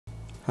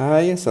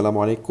Hai,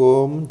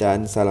 Assalamualaikum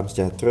dan salam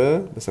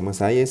sejahtera. Bersama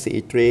saya Syed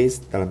Idris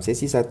dalam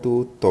sesi 1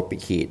 Topik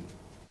Hit.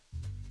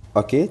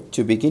 Okay,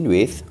 to begin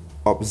with,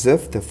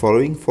 observe the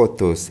following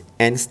photos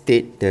and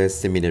state the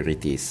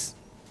similarities.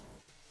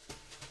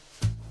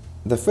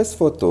 The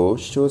first photo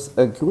shows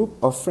a group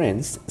of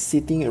friends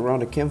sitting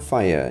around a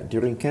campfire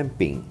during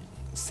camping.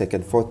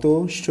 Second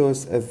photo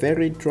shows a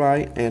very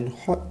dry and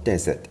hot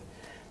desert.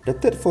 The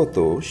third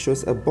photo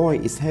shows a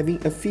boy is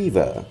having a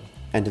fever.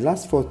 And the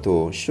last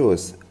photo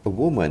shows a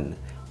woman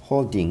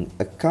holding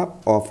a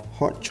cup of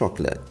hot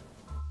chocolate.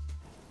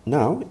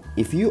 Now,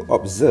 if you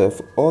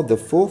observe all the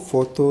 4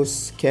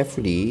 photos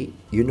carefully,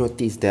 you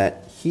notice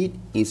that heat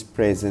is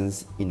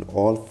present in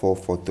all 4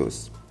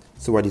 photos.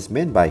 So what is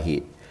meant by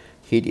heat?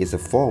 Heat is a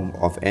form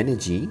of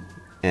energy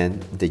and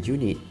the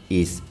unit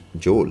is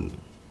joule.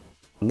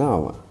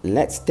 Now,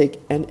 let's take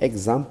an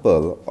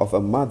example of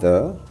a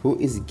mother who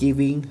is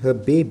giving her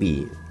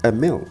baby a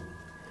milk.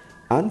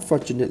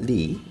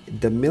 Unfortunately,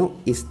 the milk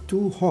is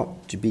too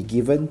hot to be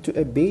given to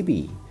a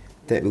baby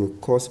that will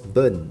cause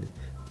burn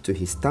to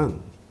his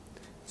tongue.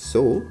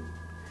 So,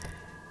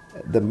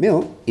 the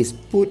milk is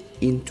put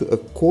into a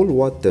cold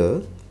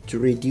water to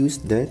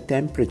reduce the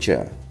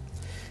temperature.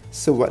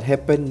 So what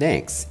happened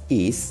next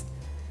is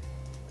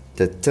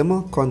the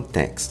thermal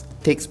contact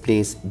takes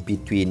place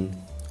between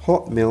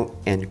hot milk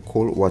and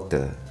cold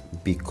water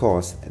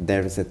because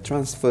there is a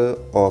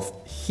transfer of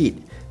heat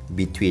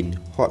between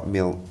hot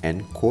milk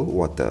and cold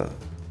water.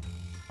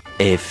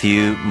 A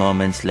few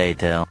moments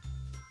later.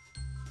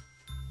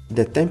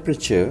 The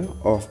temperature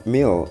of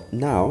milk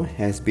now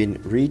has been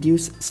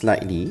reduced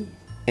slightly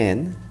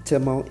and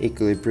thermal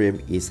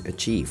equilibrium is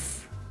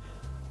achieved.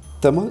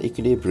 Thermal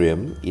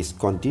equilibrium is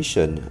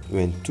conditioned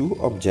when 2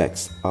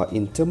 objects are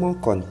in thermal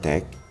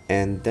contact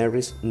and there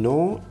is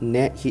no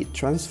net heat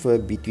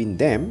transfer between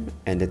them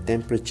and the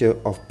temperature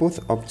of both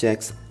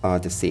objects are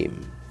the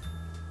same.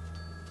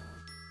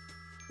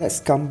 Let's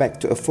come back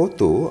to a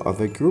photo of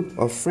a group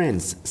of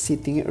friends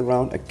sitting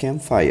around a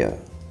campfire.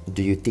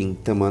 Do you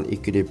think thermal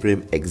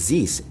equilibrium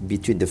exists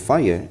between the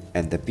fire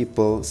and the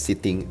people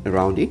sitting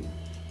around it?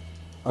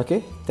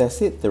 Okay, that's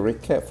it, the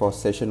recap for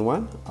session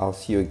 1. I'll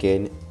see you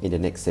again in the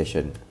next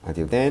session.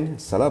 Until then,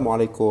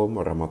 Assalamualaikum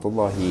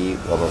warahmatullahi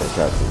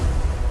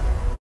wabarakatuh.